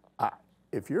 So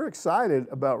if you're excited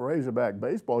about Razorback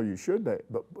baseball, you should be.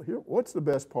 But here, what's the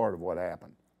best part of what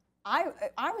happened? I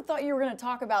thought you were going to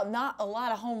talk about not a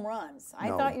lot of home runs. I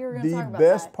thought you were going to talk about the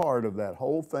best part of that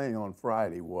whole thing on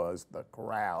Friday was the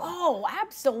crowd. Oh,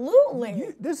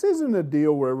 absolutely. This isn't a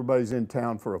deal where everybody's in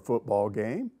town for a football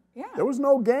game. Yeah. There was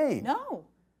no game. No.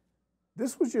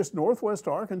 This was just Northwest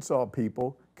Arkansas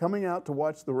people coming out to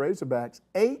watch the Razorbacks.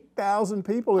 8,000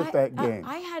 people at that game.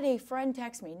 I had a friend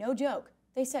text me, no joke.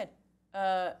 They said,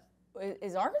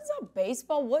 is Arkansas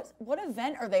baseball? What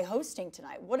event are they hosting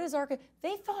tonight? What is Arkansas?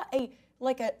 They thought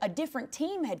a different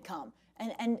team had come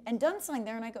and done something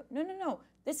there. And I go, no.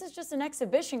 This is just an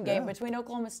exhibition game between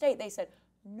Oklahoma State. They said,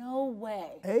 no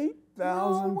way.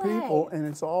 8,000 people, and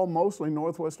it's all mostly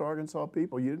Northwest Arkansas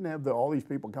people. You didn't have all these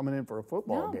people coming in for a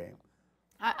football game.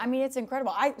 I mean, it's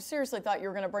incredible. I seriously thought you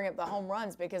were going to bring up the home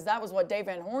runs because that was what Dave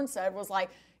Van Horn said was like,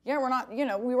 yeah, we're not,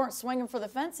 we weren't swinging for the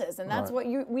fences. And that's what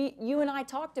you and I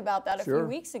talked about that a few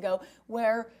weeks ago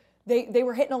where they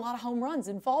were hitting a lot of home runs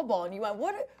in fall ball. And you went,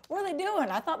 what are they doing?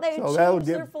 I thought they had changed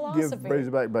their philosophy. Give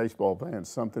Razorback baseball fans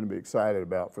something to be excited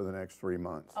about for the next 3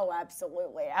 months. Oh,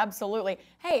 absolutely. Absolutely.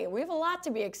 Hey, we have a lot to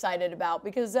be excited about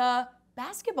because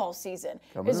basketball season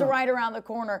is right around the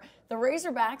corner. The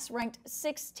Razorbacks ranked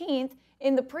 16th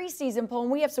in the preseason poll,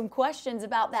 and we have some questions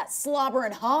about that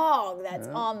slobbering hog that's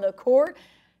on the court.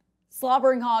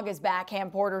 Slobbering hog is back,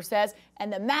 Ham Porter says,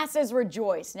 and the masses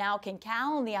rejoice. Now, can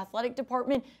Cal and the athletic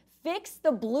department fix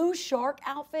the blue shark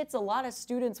outfits a lot of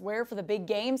students wear for the big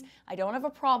games? I don't have a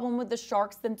problem with the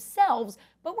Sharks themselves,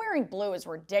 but wearing blue is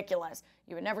ridiculous.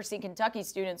 You would never see Kentucky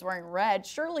students wearing red.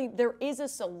 Surely there is a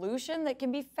solution that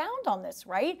can be found on this,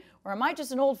 right? Or am I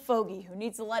just an old fogey who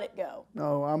needs to let it go?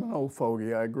 No, I'm an old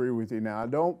fogey. I agree with you. Now, I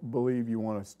don't believe you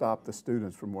want to stop the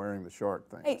students from wearing the shark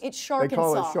thing. Hey, it's shark and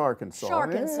saw. They call it shark and saw.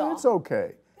 Shark and saw. It's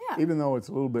okay. Yeah. Even though it's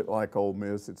a little bit like Ole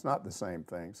Miss, it's not the same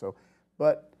thing. So,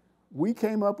 but we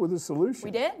came up with a solution.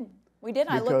 We did. We did.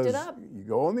 I looked it up. You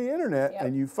go on the internet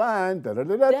and you find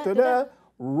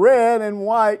red and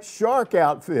white shark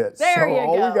outfits. There you go.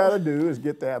 All we got to do is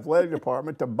get the athletic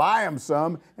department to buy them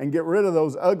some and get rid of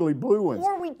those ugly blue ones.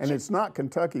 And it's not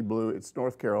Kentucky blue, it's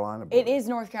North Carolina blue. It is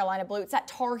North Carolina blue. It's that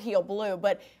Tar Heel blue.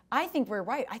 But I think we're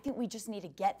right. I think we just need to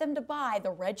get them to buy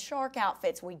the red shark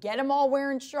outfits. We get them all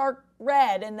wearing shark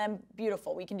red, and then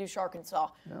beautiful. We can do shark and saw.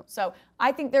 Yep. So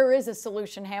I think there is a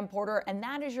solution, Ham Porter, and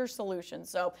that is your solution.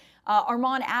 So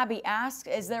Armand Abbey asks,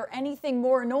 is there anything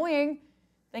more annoying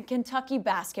than Kentucky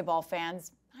basketball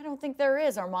fans? I don't think there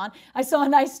is, Armand. I saw a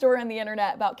nice story on the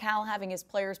internet about Cal having his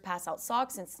players pass out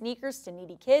socks and sneakers to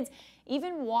needy kids,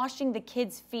 even washing the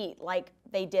kids' feet like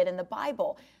they did in the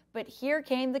Bible. But here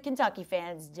came the Kentucky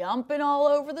fans dumping all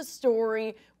over the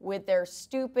story with their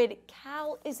stupid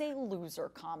 "Cal is a loser"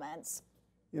 comments.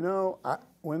 You know,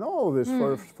 when all of this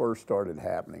first started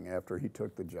happening after he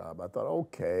took the job, I thought,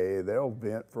 okay, they'll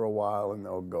vent for a while and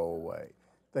they'll go away.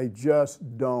 They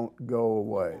just don't go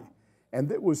away. And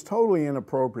it was totally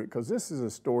inappropriate because this is a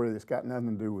story that's got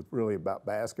nothing to do with really about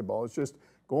basketball. It's just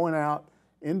going out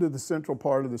into the central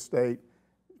part of the state,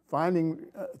 finding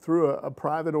through a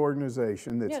private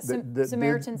organization that's, that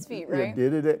Samaritan's Feet, right?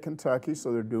 Did it at Kentucky,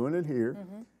 so they're doing it here.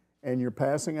 And you're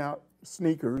passing out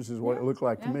sneakers, is what it looked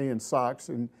like to me, and socks,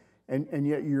 and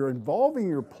yet you're involving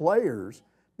your players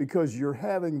because you're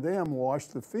having them wash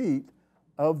the feet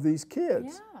of these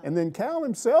kids. And then Cal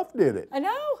himself did it. I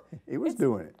know. He was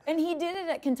doing it. And he did it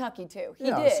at Kentucky, too. He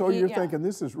did. So you're thinking,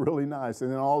 this is really nice.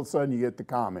 And then all of a sudden you get the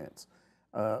comments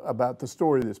about the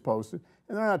story that's posted.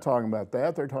 And they're not talking about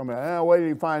that. They're talking about, oh, wait till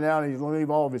you find out he's going to leave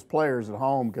all of his players at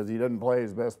home because he doesn't play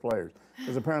his best players.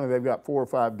 Because apparently they've got 4 or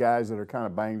 5 guys that are kind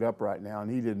of banged up right now, and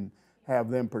he didn't have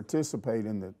them participate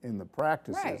in the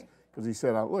practices. Right. Because he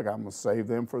said, look, I'm going to save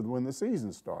them for when the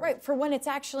season starts. Right, for when it's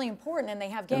actually important and they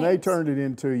have games. And they turned it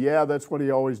into, yeah, that's what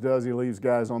he always does. He leaves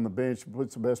guys on the bench,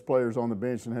 puts the best players on the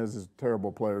bench, and has his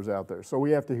terrible players out there. So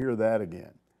we have to hear that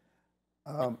again.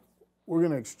 We're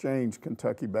going to exchange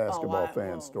Kentucky basketball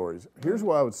fan stories. Here's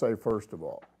what I would say first of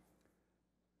all.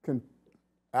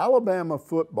 Alabama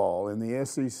football in the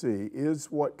SEC is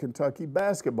what Kentucky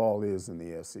basketball is in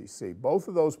the SEC. Both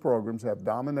of those programs have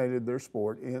dominated their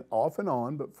sport off and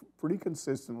on, but pretty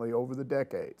consistently over the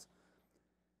decades.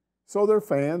 So their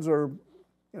fans are,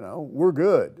 we're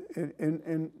good,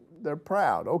 and they're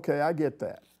proud. Okay, I get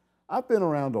that. I've been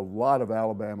around a lot of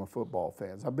Alabama football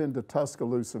fans. I've been to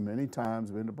Tuscaloosa many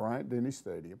times, been to Bryant-Denny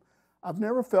Stadium. I've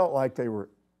never felt like they were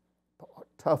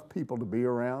tough people to be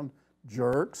around,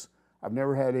 jerks. I've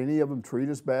never had any of them treat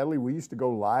us badly. We used to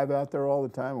go live out there all the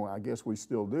time. Well, I guess we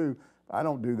still do. I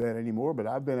don't do that anymore, but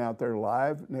I've been out there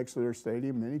live next to their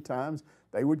stadium many times.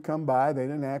 They would come by. They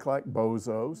didn't act like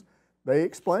bozos. They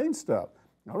explained stuff.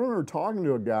 I remember talking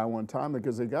to a guy one time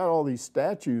because they got all these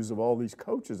statues of all these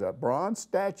coaches up, bronze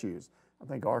statues. I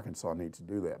think Arkansas needs to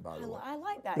do that, by the way. I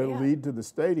like that, That'll lead to the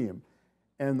stadium.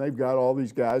 And they've got all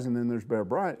these guys, and then there's Bear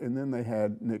Bryant, and then they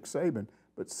had Nick Saban.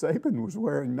 But Saban was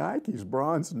wearing Nikes,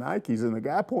 bronze Nikes, and the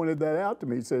guy pointed that out to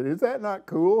me. He said, is that not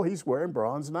cool? He's wearing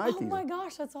bronze Nikes. Oh, my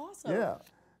gosh, that's awesome. Yeah.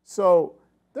 So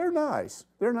they're nice.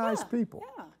 They're nice people.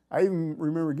 Yeah. I even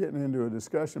remember getting into a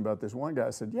discussion about this. One guy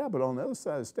said, yeah, but on the other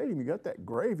side of the stadium, you got that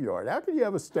graveyard. How could you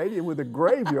have a stadium with a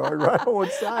graveyard right on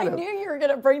one side of it? I knew you were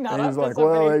going to bring that up. And he was like,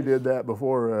 well, they did that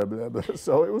before.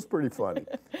 So it was pretty funny.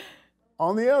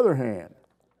 On the other hand,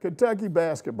 Kentucky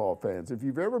basketball fans, if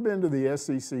you've ever been to the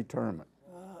SEC tournament,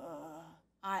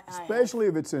 especially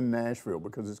if it's in Nashville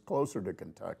because it's closer to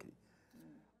Kentucky,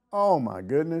 oh my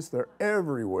goodness, they're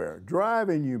everywhere,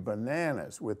 driving you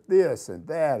bananas with this and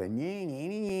that and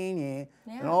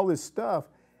and all this stuff,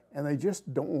 and they just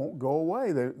won't go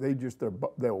away.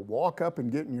 They'll walk up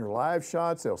and get in your live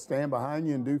shots. They'll stand behind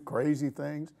you and do crazy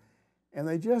things, and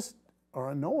they just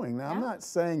are annoying. Now, I'm not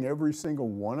saying every single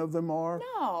one of them are,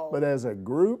 but as a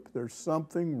group, there's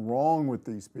something wrong with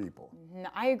these people.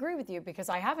 I agree with you because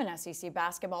I have an SEC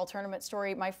basketball tournament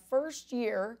story. My first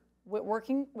year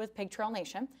working with Pig Trail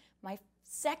Nation, my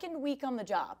second week on the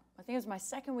job, I think it was my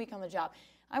second week on the job,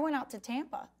 I went out to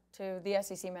Tampa to the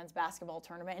SEC men's basketball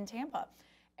tournament in Tampa.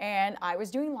 And I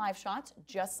was doing live shots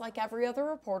just like every other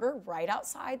reporter right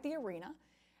outside the arena.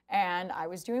 And I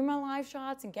was doing my live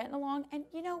shots and getting along. And,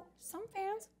 some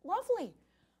fans, lovely.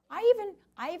 I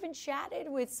even chatted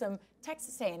with some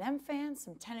Texas A&M fans,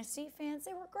 some Tennessee fans.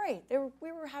 They were great.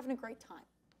 We were having a great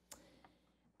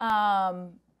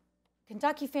time.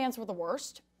 Kentucky fans were the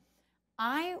worst.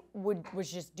 I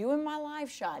was just doing my live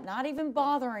shot, not even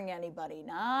bothering anybody,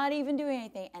 not even doing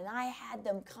anything, and I had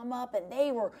them come up, and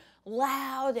they were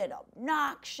loud and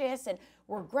obnoxious, and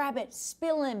were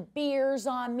spilling beers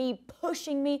on me,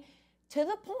 pushing me, to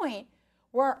the point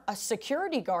where a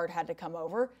security guard had to come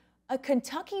over, a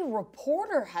Kentucky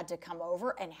reporter had to come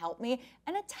over and help me,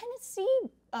 and a Tennessee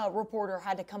reporter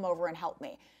had to come over and help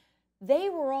me. They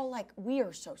were all like, we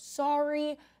are so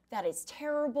sorry. That is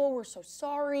terrible. We're so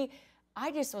sorry. I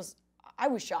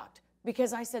was shocked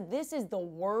because I said, this is the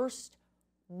worst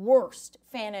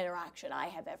fan interaction I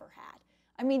have ever had.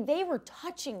 I mean, they were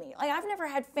touching me. Like, I've never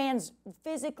had fans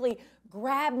physically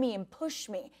grab me and push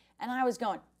me. And I was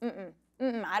going,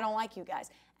 I don't like you guys.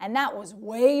 And that was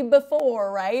way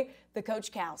before, right, the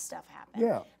Coach Cal stuff happened.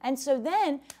 Yeah. And so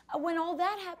then when all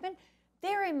that happened,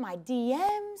 they're in my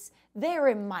DMs, they're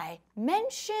in my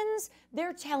mentions,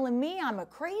 they're telling me I'm a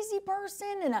crazy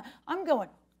person, and I'm going,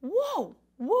 whoa,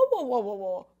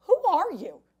 who are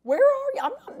you? Where are you?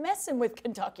 I'm not messing with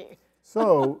Kentucky.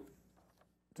 So,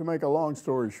 to make a long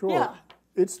story short,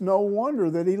 it's no wonder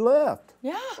that he left.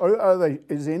 Yeah.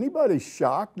 Is anybody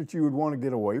shocked that you would want to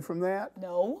get away from that?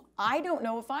 No, I don't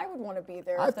know if I would want to be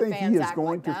there. I think he is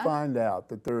going to find out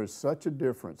that there is such a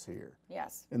difference here.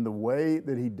 Yes. In the way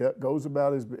that he goes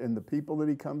about and the people that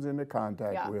he comes into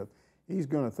contact with. he's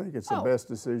going to think it's the best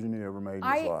decision he ever made in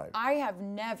his life. I have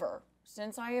never,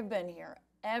 since I have been here,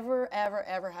 ever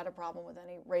had a problem with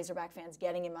any Razorback fans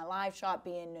getting in my live shot,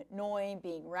 being annoying,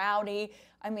 being rowdy.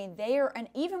 I mean, and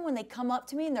even when they come up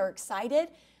to me and they're excited,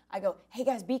 I go, hey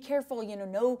guys, be careful,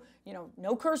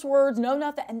 no curse words, no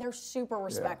nothing. And they're super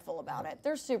respectful about it.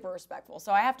 They're super respectful.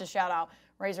 So I have to shout out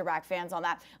Razorback fans on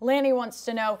that. Lanny wants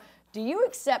to know, do you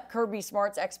accept Kirby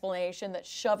Smart's explanation that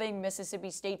shoving Mississippi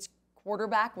State's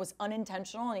quarterback was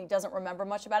unintentional and he doesn't remember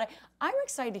much about it? I'm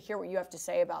excited to hear what you have to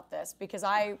say about this, because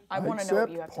I want to know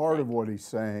what you have to think. Part of what he's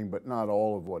saying, but not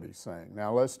all of what he's saying.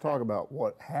 Now let's talk about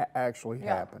what actually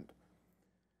happened.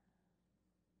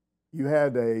 You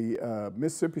had a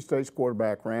Mississippi State's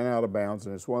quarterback ran out of bounds,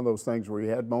 and it's one of those things where he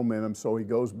had momentum, so he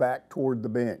goes back toward the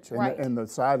bench, and the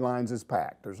sidelines is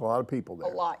packed. There's a lot of people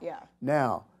there. A lot, yeah.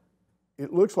 Now,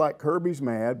 it looks like Kirby's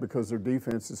mad because their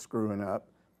defense is screwing up.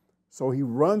 So he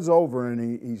runs over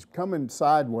and he's coming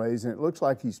sideways, and it looks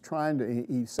like he's trying to,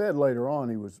 he said later on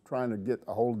he was trying to get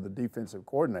a hold of the defensive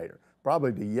coordinator,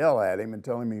 probably to yell at him and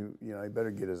tell him he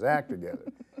better get his act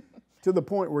together. To the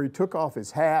point where he took off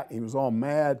his hat, he was all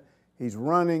mad, he's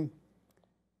running,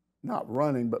 not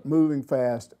running, but moving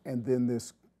fast, and then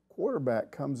this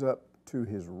quarterback comes up to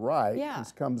his right,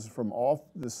 this comes from off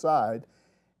the side,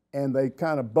 and they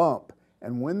kind of bump.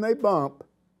 And when they bump,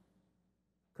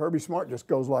 Kirby Smart just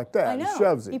goes like that and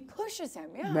shoves him. He pushes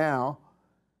him, yeah. Now,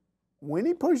 when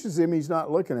he pushes him, he's not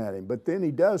looking at him, but then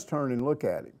he does turn and look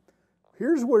at him.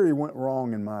 Here's where he went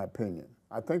wrong, in my opinion.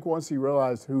 I think once he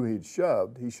realized who he'd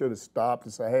shoved, he should have stopped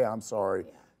and said, hey, I'm sorry.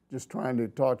 Yeah. Just trying to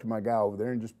talk to my guy over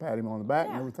there, and just pat him on the back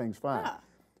and everything's fine. Yeah.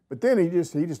 But then he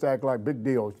just acted like, big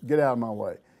deal, get out of my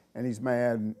way. And he's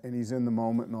mad and he's in the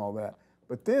moment and all that.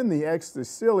 But then the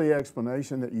silly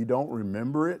explanation that you don't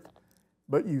remember it,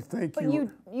 but you think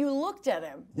you looked at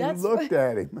him. You looked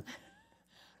at him.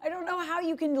 I don't know how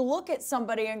you can look at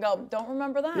somebody and go, don't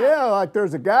remember that. Yeah, like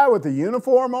there's a guy with a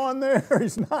uniform on there.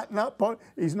 He's not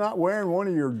wearing one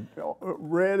of your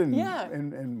red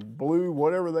and blue,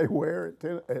 whatever they wear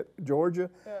at Georgia.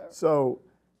 Yeah. So,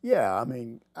 yeah, I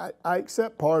mean, I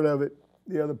accept part of it.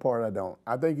 The other part I don't.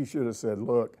 I think he should have said,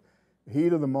 look,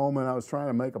 heat of the moment, I was trying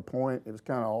to make a point. It was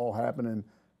kind of all happening.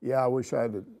 Yeah, I wish I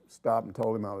had stopped and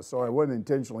told him I was sorry. I wasn't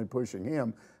intentionally pushing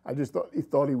him. I just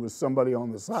thought he was somebody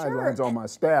on the sidelines on my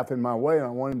staff in my way, and I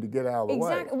wanted him to get out of the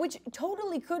way. Exactly, which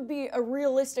totally could be a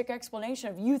realistic explanation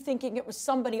of you thinking it was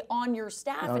somebody on your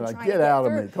staff and trying to get out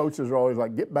through. of me. Coaches are always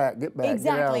like, get back, exactly, get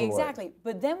out of the way. Exactly.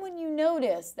 But then when you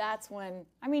notice, that's when,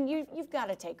 I mean, you've got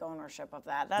to take ownership of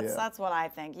that. That's what I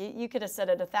think. You could have said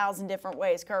it 1,000 different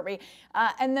ways, Kirby.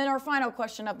 And then our final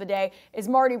question of the day is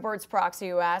Marty Bird's Proxy,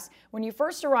 who asks, when you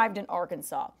first arrived in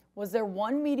Arkansas, was there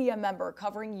one media member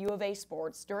covering U of A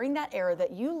sports during that era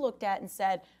that you looked at and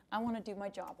said, I want to do my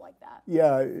job like that?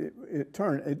 Yeah, it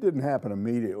didn't happen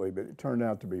immediately, but it turned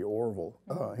out to be Orville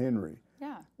Henry.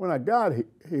 Yeah. When I got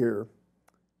here,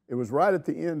 it was right at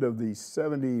the end of the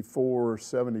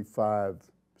 74-75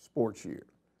 sports year.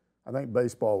 I think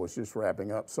baseball was just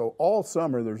wrapping up. So all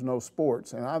summer there's no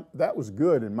sports, and that was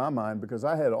good in my mind because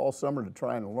I had all summer to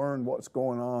try and learn what's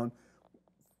going on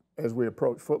as we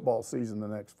approach football season the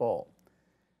next fall.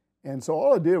 And so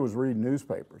all I did was read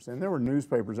newspapers, and there were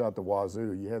newspapers out the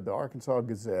wazoo. You had the Arkansas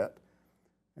Gazette,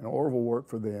 and Orville worked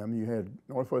for them. You had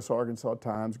Northwest Arkansas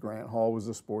Times. Grant Hall was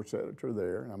the sports editor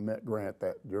there, and I met Grant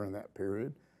during that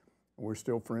period. We're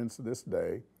still friends to this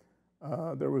day.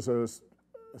 There was a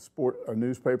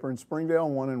newspaper in Springdale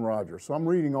and one in Rogers. So I'm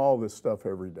reading all this stuff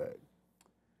every day.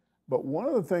 But one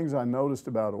of the things I noticed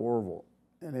about Orville,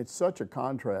 and it's such a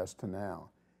contrast to now,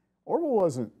 Orville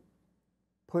wasn't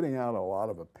putting out a lot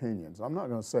of opinions. I'm not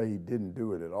going to say he didn't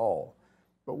do it at all,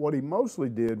 but what he mostly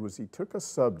did was he took a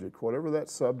subject, whatever that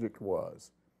subject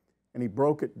was, and he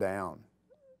broke it down.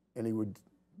 And he would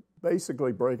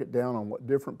basically break it down on what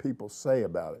different people say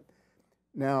about it.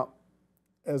 Now,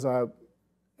 as I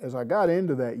got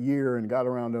into that year and got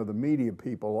around other media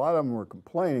people, a lot of them were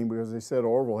complaining because they said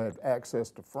Orville had access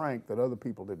to Frank that other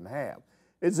people didn't have.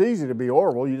 It's easy to be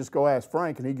Orville. You just go ask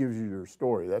Frank and he gives you your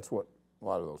story. That's what a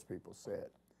lot of those people said.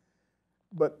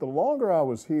 But the longer I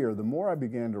was here, the more I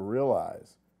began to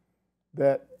realize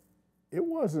that it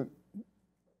wasn't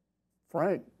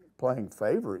Frank playing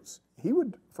favorites.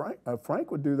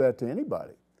 Frank would do that to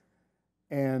anybody.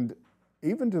 And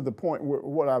even to the point where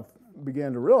what I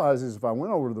began to realize is if I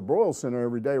went over to the Broyle Center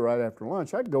every day right after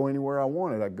lunch, I'd go anywhere I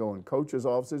wanted. I'd go in coaches'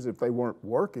 offices. If they weren't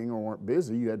working or weren't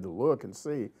busy, you had to look and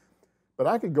see. But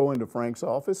I could go into Frank's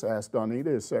office, ask Donita,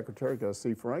 his secretary, can I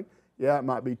see Frank? Yeah, it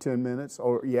might be 10 minutes.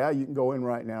 Or, yeah, you can go in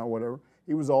right now, whatever.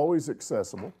 He was always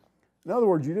accessible. In other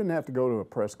words, you didn't have to go to a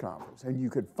press conference, and you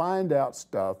could find out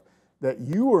stuff that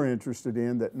you were interested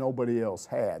in that nobody else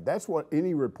had. That's what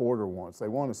any reporter wants. They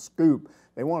want to scoop.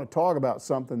 They want to talk about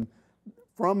something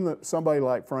from somebody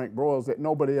like Frank Broyles that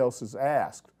nobody else has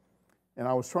asked. And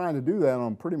I was trying to do that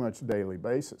on pretty much a daily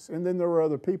basis. And then there were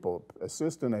other people,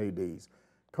 assistant ADs,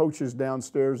 coaches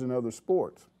downstairs in other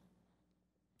sports.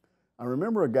 I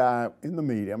remember a guy in the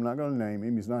media, I'm not going to name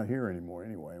him, he's not here anymore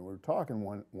anyway. We were talking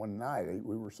one night,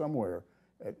 we were somewhere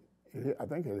I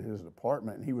think at his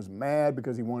apartment, and he was mad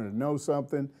because he wanted to know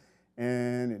something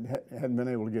and hadn't been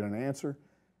able to get an answer.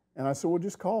 And I said, well,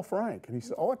 just call Frank. And he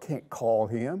said, oh, I can't call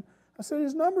him. I said,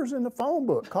 his number's in the phone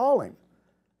book, call him.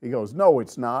 He goes, no,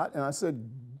 it's not. And I said,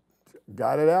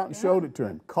 got it out and showed it to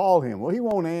him. Call him. Well, he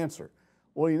won't answer.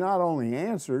 Well, he not only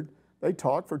answered, they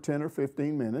talked for 10 or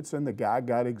 15 minutes, and the guy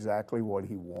got exactly what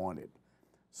he wanted.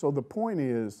 So the point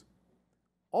is,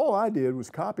 all I did was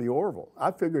copy Orville.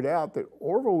 I figured out that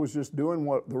Orville was just doing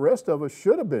what the rest of us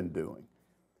should have been doing.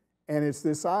 And it's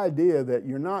this idea that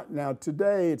you're not, now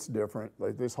today it's different.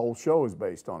 Like this whole show is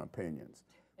based on opinions.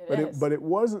 But it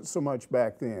wasn't so much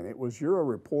back then. It was, you're a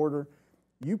reporter,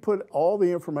 you put all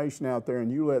the information out there and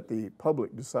you let the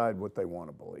public decide what they want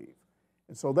to believe.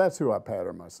 And so that's who I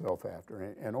pattern myself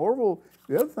after. And Orville,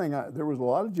 the other thing, there was a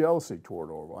lot of jealousy toward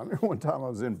Orville. I remember one time I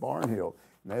was in Barnhill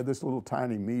and they had this little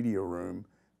tiny media room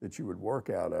that you would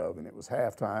work out of, and it was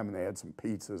halftime and they had some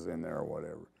pizzas in there or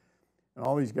whatever. And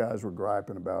all these guys were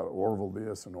griping about Orville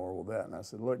this and Orville that. And I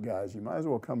said, look guys, you might as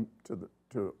well come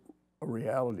to a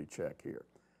reality check here.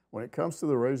 When it comes to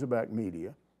the Razorback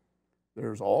media,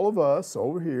 there's all of us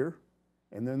over here,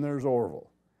 and then there's Orville.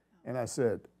 And I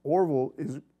said, Orville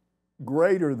is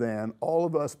greater than all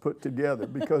of us put together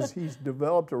because he's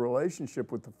developed a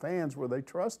relationship with the fans where they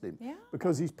trust him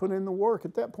because he's put in the work.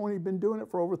 At that point, he'd been doing it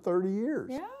for over 30 years.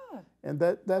 Yeah. And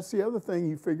that's the other thing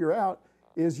you figure out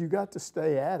is you got to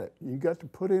stay at it. You got to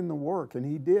put in the work, and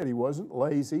he did. He wasn't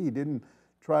lazy. He didn't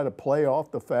try to play off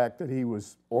the fact that he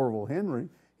was Orville Henry.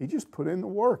 He just put in the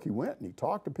work. He went and he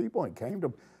talked to people and came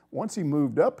to, once he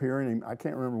moved up here, and I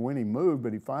can't remember when he moved,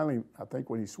 but he finally, I think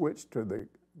when he switched to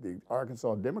the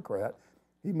Arkansas Democrat,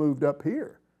 he moved up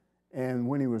here. And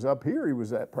when he was up here, he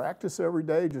was at practice every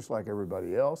day, just like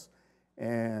everybody else.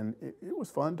 And it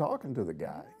was fun talking to the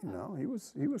guy. You know, he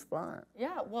was fine.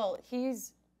 Yeah, well,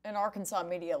 he's an Arkansas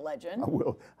media legend.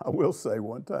 I will say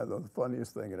one time, though, the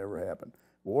funniest thing that ever happened,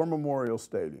 War Memorial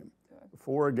Stadium,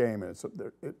 before a game, and it's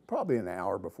probably an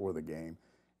hour before the game.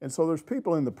 And so there's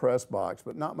people in the press box,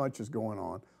 but not much is going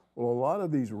on. Well, a lot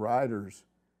of these writers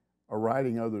are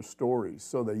writing other stories.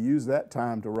 So they use that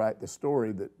time to write the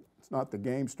story that it's not the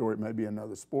game story, it may be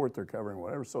another sport they're covering,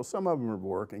 whatever. So some of them are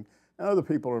working and other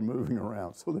people are moving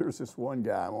around. So there's this one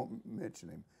guy, I won't mention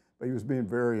him, but he was being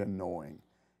very annoying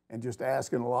and just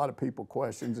asking a lot of people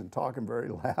questions and talking very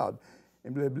loud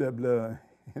and blah, blah, blah.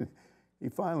 And he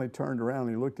finally turned around and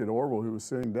he looked at Orville, who was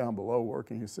sitting down below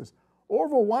working. He says,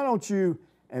 Orville, why don't you,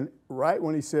 and right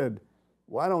when he said,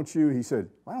 why don't you, he said,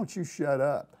 why don't you shut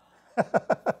up?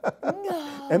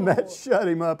 No. And that shut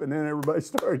him up, and then everybody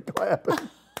started clapping.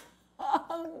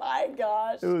 Oh my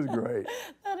gosh. It was great.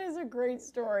 That is a great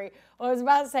story. Well, I was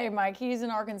about to say, Mike, he's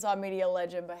an Arkansas media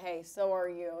legend, but hey, so are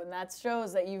you. And that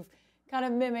shows that you've kind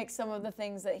of mimicked some of the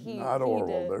things that he Not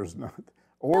Orville. did. There's not.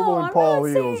 Orville and Paul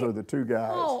Eels are the two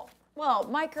guys. Oh, well,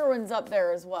 Mike Irwin's up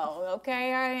there as well,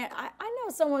 okay? I know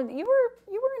someone, you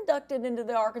were inducted into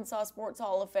the Arkansas Sports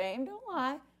Hall of Fame, don't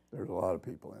lie. There's a lot of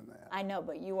people in that. I know,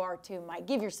 but you are too, Mike.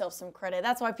 Give yourself some credit.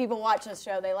 That's why people watch this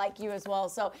show. They like you as well.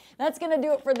 So that's going to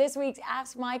do it for this week's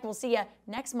Ask Mike. We'll see you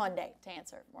next Monday to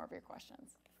answer more of your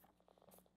questions.